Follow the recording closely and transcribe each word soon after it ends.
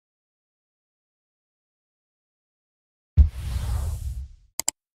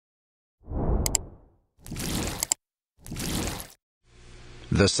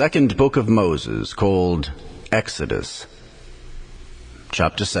The second book of Moses, called Exodus,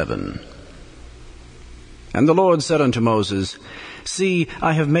 chapter 7. And the Lord said unto Moses, See,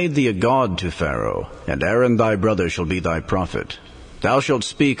 I have made thee a god to Pharaoh, and Aaron thy brother shall be thy prophet. Thou shalt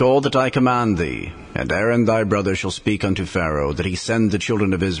speak all that I command thee, and Aaron thy brother shall speak unto Pharaoh, that he send the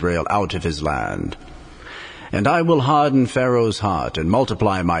children of Israel out of his land. And I will harden Pharaoh's heart, and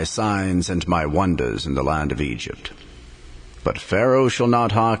multiply my signs and my wonders in the land of Egypt. But Pharaoh shall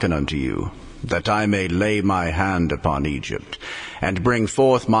not hearken unto you, that I may lay my hand upon Egypt, and bring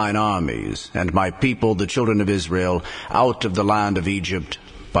forth mine armies, and my people the children of Israel, out of the land of Egypt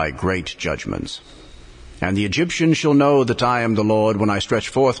by great judgments. And the Egyptians shall know that I am the Lord, when I stretch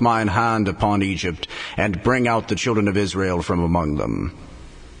forth mine hand upon Egypt, and bring out the children of Israel from among them.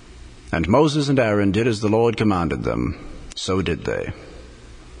 And Moses and Aaron did as the Lord commanded them, so did they.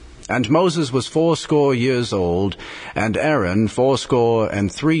 And Moses was 80 years old, and Aaron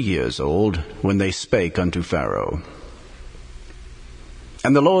 83 years old, when they spake unto Pharaoh.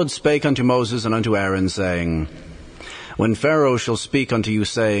 And the Lord spake unto Moses and unto Aaron, saying, When Pharaoh shall speak unto you,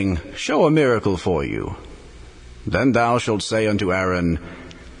 saying, Show a miracle for you, then thou shalt say unto Aaron,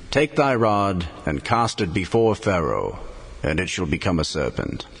 Take thy rod, and cast it before Pharaoh, and it shall become a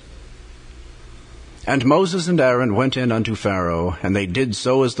serpent. And Moses and Aaron went in unto Pharaoh, and they did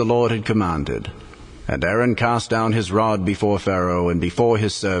so as the Lord had commanded. And Aaron cast down his rod before Pharaoh and before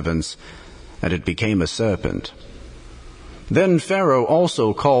his servants, and it became a serpent. Then Pharaoh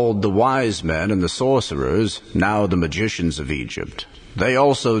also called the wise men and the sorcerers, now the magicians of Egypt. They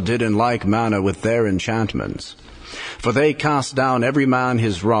also did in like manner with their enchantments. For they cast down every man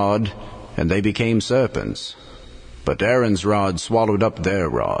his rod, and they became serpents. But Aaron's rod swallowed up their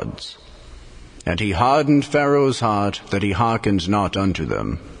rods. And he hardened Pharaoh's heart, that he hearkened not unto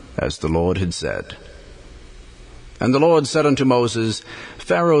them, as the Lord had said. And the Lord said unto Moses,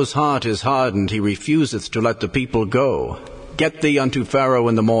 Pharaoh's heart is hardened, he refuseth to let the people go. Get thee unto Pharaoh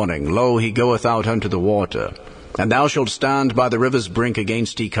in the morning, lo, he goeth out unto the water. And thou shalt stand by the river's brink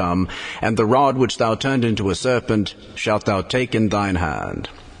against he come, and the rod which thou turned into a serpent shalt thou take in thine hand.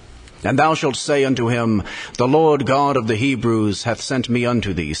 And thou shalt say unto him, The Lord God of the Hebrews hath sent me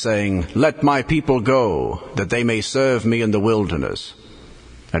unto thee, saying, Let my people go, that they may serve me in the wilderness.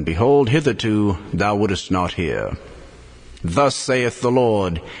 And behold, hitherto thou wouldest not hear. Thus saith the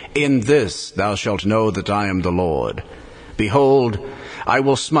Lord, In this thou shalt know that I am the Lord. Behold, I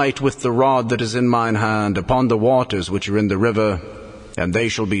will smite with the rod that is in mine hand upon the waters which are in the river, and they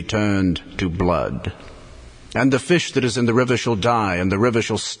shall be turned to blood. And the fish that is in the river shall die, and the river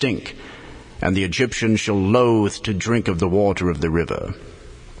shall stink, and the Egyptians shall loathe to drink of the water of the river.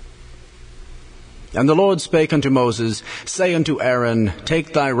 And the Lord spake unto Moses, Say unto Aaron,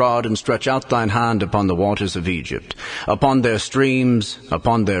 Take thy rod, and stretch out thine hand upon the waters of Egypt, upon their streams,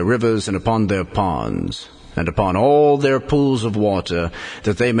 upon their rivers, and upon their ponds, and upon all their pools of water,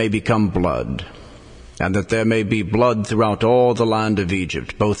 that they may become blood. And that there may be blood throughout all the land of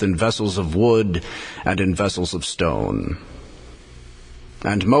Egypt, both in vessels of wood and in vessels of stone.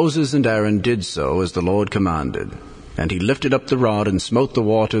 And Moses and Aaron did so as the Lord commanded. And he lifted up the rod and smote the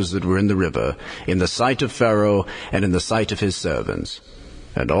waters that were in the river, in the sight of Pharaoh and in the sight of his servants.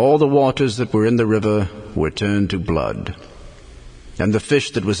 And all the waters that were in the river were turned to blood. And the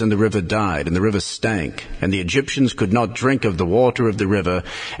fish that was in the river died, and the river stank, and the Egyptians could not drink of the water of the river,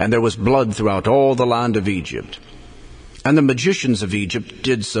 and there was blood throughout all the land of Egypt. And the magicians of Egypt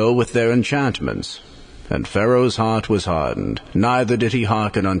did so with their enchantments. And Pharaoh's heart was hardened, neither did he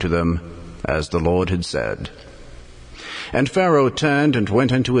hearken unto them, as the Lord had said. And Pharaoh turned and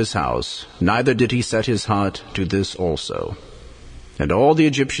went into his house, neither did he set his heart to this also. And all the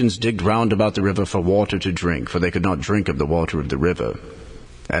Egyptians digged round about the river for water to drink, for they could not drink of the water of the river.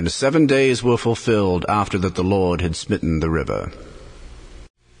 And 7 days were fulfilled after that the Lord had smitten the river.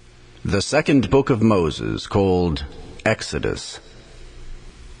 The second book of Moses, called Exodus,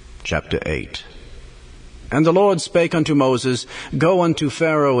 chapter 8. And the Lord spake unto Moses, Go unto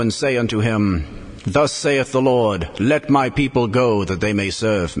Pharaoh, and say unto him, Thus saith the Lord, Let my people go, that they may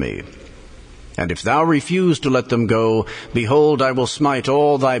serve me. And if thou refuse to let them go, behold, I will smite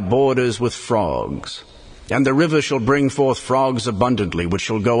all thy borders with frogs. And the river shall bring forth frogs abundantly, which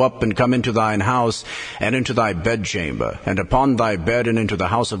shall go up and come into thine house, and into thy bedchamber, and upon thy bed, and into the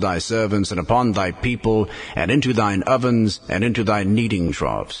house of thy servants, and upon thy people, and into thine ovens, and into thy kneading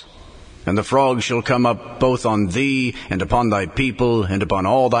troughs. And the frogs shall come up both on thee, and upon thy people, and upon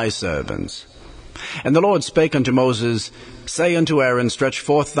all thy servants. And the Lord spake unto Moses, Say unto Aaron, Stretch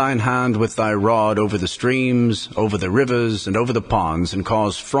forth thine hand with thy rod over the streams, over the rivers, and over the ponds, and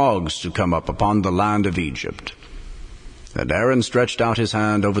cause frogs to come up upon the land of Egypt. And Aaron stretched out his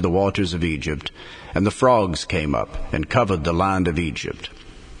hand over the waters of Egypt, and the frogs came up and covered the land of Egypt.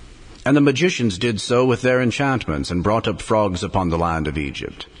 And the magicians did so with their enchantments, and brought up frogs upon the land of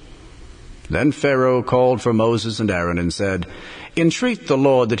Egypt. Then Pharaoh called for Moses and Aaron, and said, Entreat the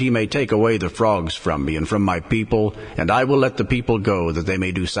Lord that he may take away the frogs from me and from my people, and I will let the people go, that they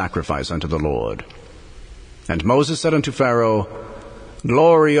may do sacrifice unto the Lord. And Moses said unto Pharaoh,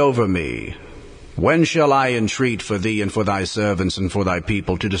 Glory over me. When shall I entreat for thee and for thy servants and for thy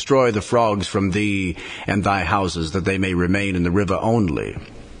people, to destroy the frogs from thee and thy houses, that they may remain in the river only?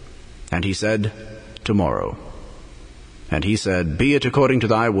 And he said, Tomorrow. And he said, Be it according to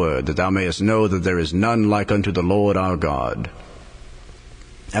thy word, that thou mayest know that there is none like unto the Lord our God.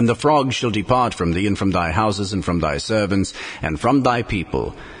 And the frogs shall depart from thee, and from thy houses, and from thy servants, and from thy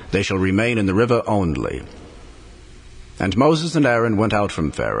people. They shall remain in the river only. And Moses and Aaron went out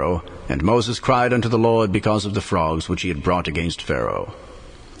from Pharaoh, and Moses cried unto the Lord because of the frogs which he had brought against Pharaoh.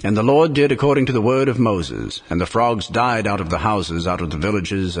 And the Lord did according to the word of Moses, and the frogs died out of the houses, out of the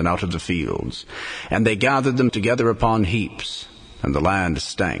villages, and out of the fields. And they gathered them together upon heaps, and the land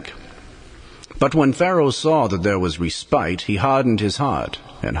stank. But when Pharaoh saw that there was respite, he hardened his heart,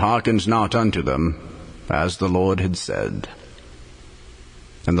 and hearkened not unto them, as the Lord had said.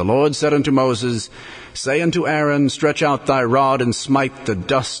 And the Lord said unto Moses, Say unto Aaron, Stretch out thy rod, and smite the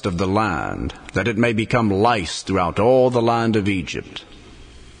dust of the land, that it may become lice throughout all the land of Egypt.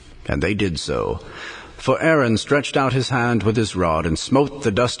 And they did so. For Aaron stretched out his hand with his rod, and smote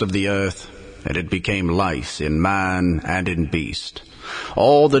the dust of the earth, and it became lice in man and in beast.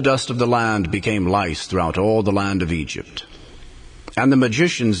 All the dust of the land became lice throughout all the land of Egypt. And the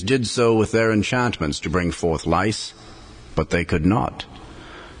magicians did so with their enchantments to bring forth lice, but they could not.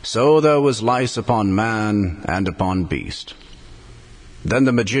 So there was lice upon man and upon beast. Then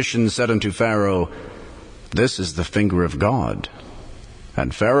the magicians said unto Pharaoh, This is the finger of God.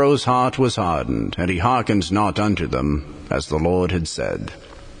 And Pharaoh's heart was hardened, and he hearkened not unto them, as the Lord had said.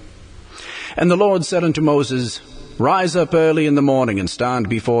 And the Lord said unto Moses, Rise up early in the morning, and stand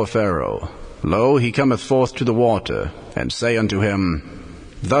before Pharaoh. Lo, he cometh forth to the water, and say unto him,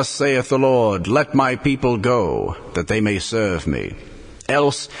 Thus saith the Lord, Let my people go, that they may serve me.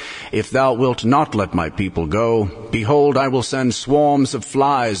 Else, if thou wilt not let my people go, behold, I will send swarms of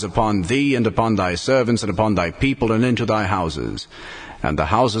flies upon thee, and upon thy servants, and upon thy people, and into thy houses. And the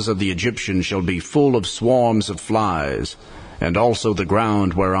houses of the Egyptians shall be full of swarms of flies, and also the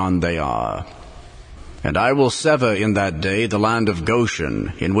ground whereon they are. And I will sever in that day the land of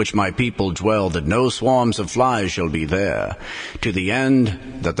Goshen, in which my people dwell, that no swarms of flies shall be there, to the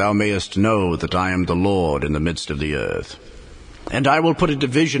end that thou mayest know that I am the Lord in the midst of the earth. And I will put a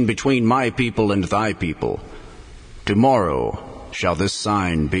division between my people and thy people. Tomorrow shall this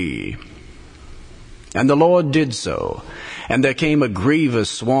sign be. And the Lord did so. And there came a grievous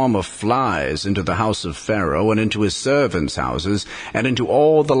swarm of flies into the house of Pharaoh, and into his servants' houses, and into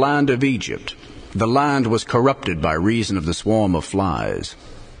all the land of Egypt. The land was corrupted by reason of the swarm of flies.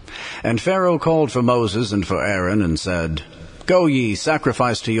 And Pharaoh called for Moses and for Aaron, and said, Go ye,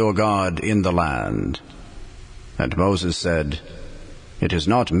 sacrifice to your God in the land. And Moses said, It is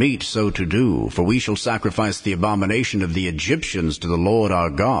not meet so to do, for we shall sacrifice the abomination of the Egyptians to the Lord our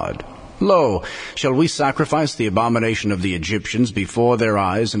God. Lo, shall we sacrifice the abomination of the Egyptians before their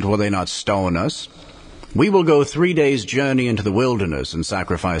eyes, and will they not stone us? We will go 3 days' journey into the wilderness, and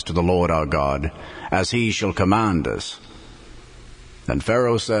sacrifice to the Lord our God, as he shall command us. And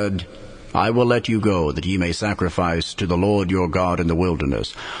Pharaoh said, I will let you go, that ye may sacrifice to the Lord your God in the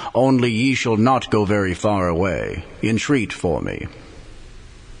wilderness. Only ye shall not go very far away. Entreat for me.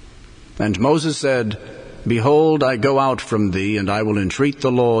 And Moses said, Behold, I go out from thee, and I will entreat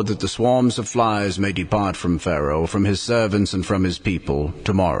the Lord that the swarms of flies may depart from Pharaoh, from his servants, and from his people,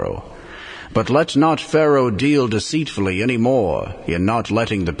 tomorrow. But let not Pharaoh deal deceitfully any more, in not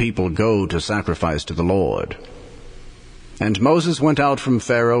letting the people go to sacrifice to the Lord. And Moses went out from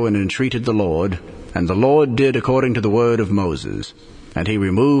Pharaoh, and entreated the Lord, and the Lord did according to the word of Moses. And he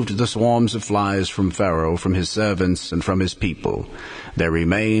removed the swarms of flies from Pharaoh, from his servants, and from his people. There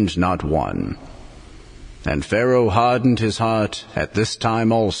remained not one. And Pharaoh hardened his heart at this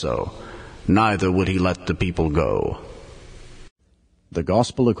time also, neither would he let the people go. The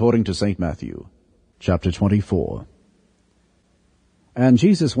Gospel according to St. Matthew, chapter 24. And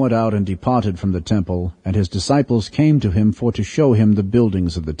Jesus went out and departed from the temple, and his disciples came to him for to show him the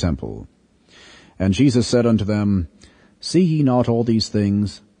buildings of the temple. And Jesus said unto them, See ye not all these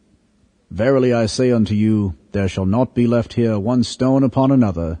things? Verily I say unto you, there shall not be left here one stone upon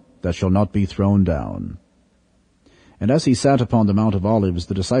another that shall not be thrown down. And as he sat upon the Mount of Olives,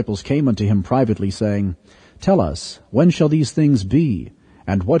 the disciples came unto him privately, saying, Tell us, when shall these things be?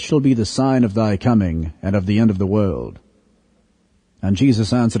 And what shall be the sign of thy coming, and of the end of the world? And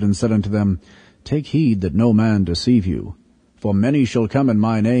Jesus answered and said unto them, Take heed that no man deceive you. For many shall come in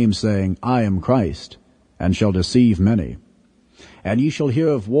my name, saying, I am Christ, and shall deceive many. And ye shall hear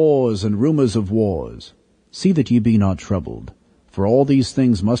of wars and rumors of wars. See that ye be not troubled. For all these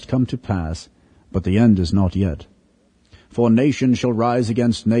things must come to pass, but the end is not yet. For nation shall rise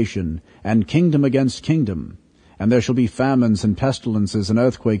against nation, and kingdom against kingdom. And there shall be famines and pestilences and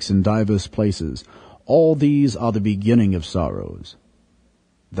earthquakes in divers places. All these are the beginning of sorrows.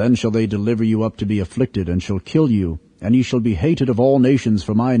 Then shall they deliver you up to be afflicted, and shall kill you, and ye shall be hated of all nations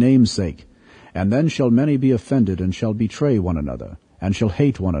for my name's sake. And then shall many be offended, and shall betray one another, and shall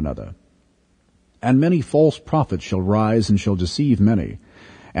hate one another. And many false prophets shall rise, and shall deceive many.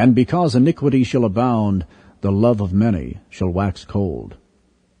 And because iniquity shall abound, the love of many shall wax cold.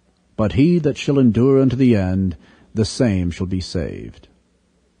 But he that shall endure unto the end, the same shall be saved.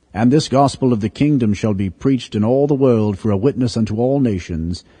 And this gospel of the kingdom shall be preached in all the world for a witness unto all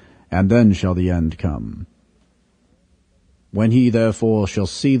nations, and then shall the end come. When he therefore shall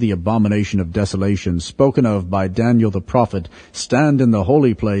see the abomination of desolation spoken of by Daniel the prophet stand in the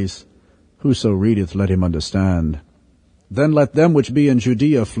holy place, whoso readeth, let him understand. Then let them which be in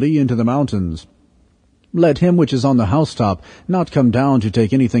Judea flee into the mountains. Let him which is on the housetop not come down to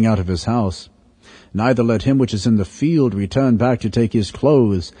take anything out of his house. Neither let him which is in the field return back to take his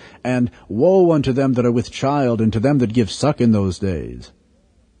clothes. And woe unto them that are with child, and to them that give suck in those days.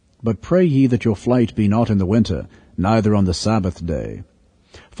 But pray ye that your flight be not in the winter, neither on the Sabbath day.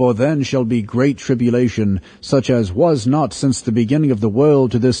 For then shall be great tribulation, such as was not since the beginning of the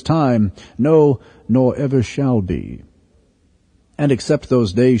world to this time, no, nor ever shall be. And except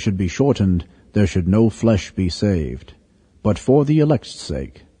those days should be shortened, there should no flesh be saved. But for the elect's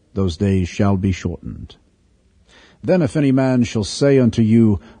sake, those days shall be shortened. Then if any man shall say unto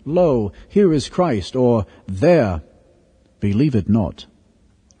you, Lo, here is Christ, or there, believe it not.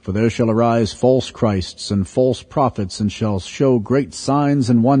 For there shall arise false Christs and false prophets, and shall show great signs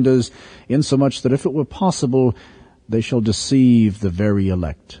and wonders, insomuch that if it were possible, they shall deceive the very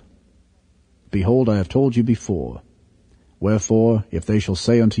elect. Behold, I have told you before. Wherefore, if they shall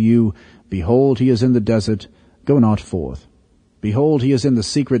say unto you, Behold, he is in the desert, go not forth. Behold, he is in the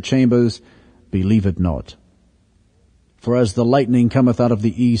secret chambers, believe it not. For as the lightning cometh out of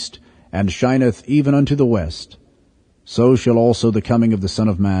the east, and shineth even unto the west, so shall also the coming of the Son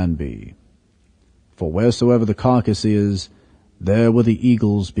of Man be. For wheresoever the carcass is, there will the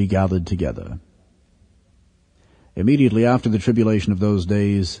eagles be gathered together. Immediately after the tribulation of those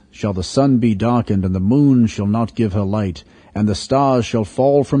days shall the sun be darkened, and the moon shall not give her light, and the stars shall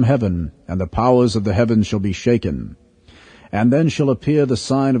fall from heaven, and the powers of the heavens shall be shaken. And then shall appear the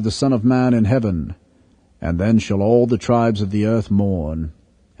sign of the Son of Man in heaven. And then shall all the tribes of the earth mourn.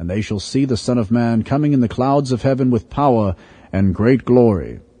 And they shall see the Son of Man coming in the clouds of heaven with power and great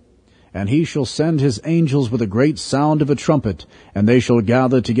glory. And he shall send his angels with a great sound of a trumpet, and they shall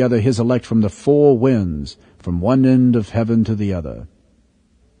gather together his elect from the four winds, from one end of heaven to the other.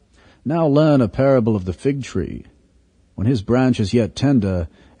 Now learn a parable of the fig tree. When his branch is yet tender,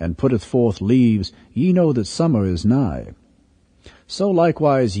 and putteth forth leaves, ye know that summer is nigh. So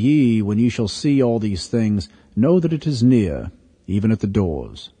likewise ye, when ye shall see all these things, know that it is near, even at the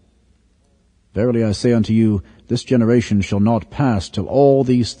doors. Verily I say unto you, this generation shall not pass till all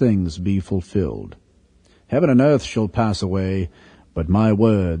these things be fulfilled. Heaven and earth shall pass away, but my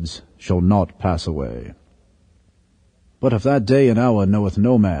words shall not pass away. But of that day and hour knoweth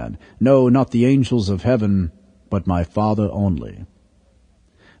no man, no, not the angels of heaven, but my Father only.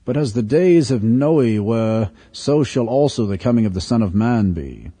 But as the days of Noe were, so shall also the coming of the Son of Man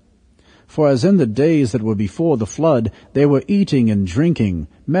be. For as in the days that were before the flood, they were eating and drinking,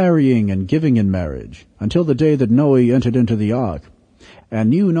 marrying and giving in marriage, until the day that Noe entered into the ark,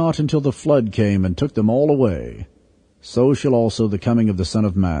 and knew not until the flood came and took them all away, so shall also the coming of the Son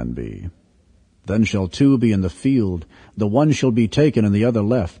of Man be. Then shall two be in the field, the one shall be taken and the other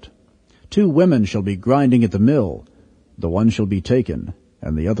left. 2 women shall be grinding at the mill, the one shall be taken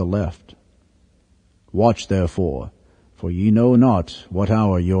and the other left. Watch therefore, for ye know not what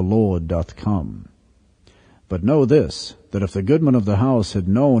hour your Lord doth come. But know this, that if the goodman of the house had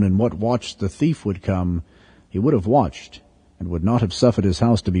known in what watch the thief would come, he would have watched, and would not have suffered his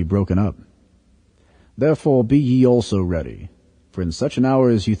house to be broken up. Therefore be ye also ready, for in such an hour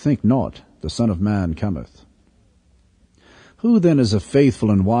as ye think not, the Son of Man cometh. Who then is a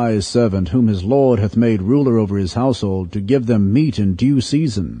faithful and wise servant, whom his Lord hath made ruler over his household, to give them meat in due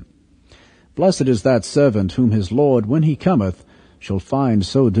season? Blessed is that servant whom his Lord, when he cometh, shall find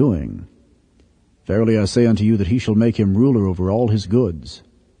so doing. Verily I say unto you that he shall make him ruler over all his goods.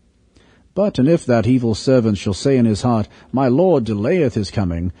 And if that evil servant shall say in his heart, My Lord delayeth his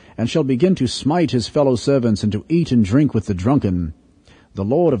coming, and shall begin to smite his fellow servants, and to eat and drink with the drunken, the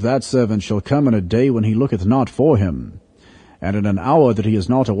Lord of that servant shall come in a day when he looketh not for him, and in an hour that he is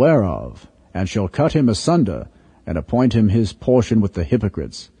not aware of, and shall cut him asunder, and appoint him his portion with the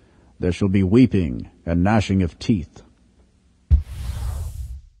hypocrites. There shall be weeping and gnashing of teeth.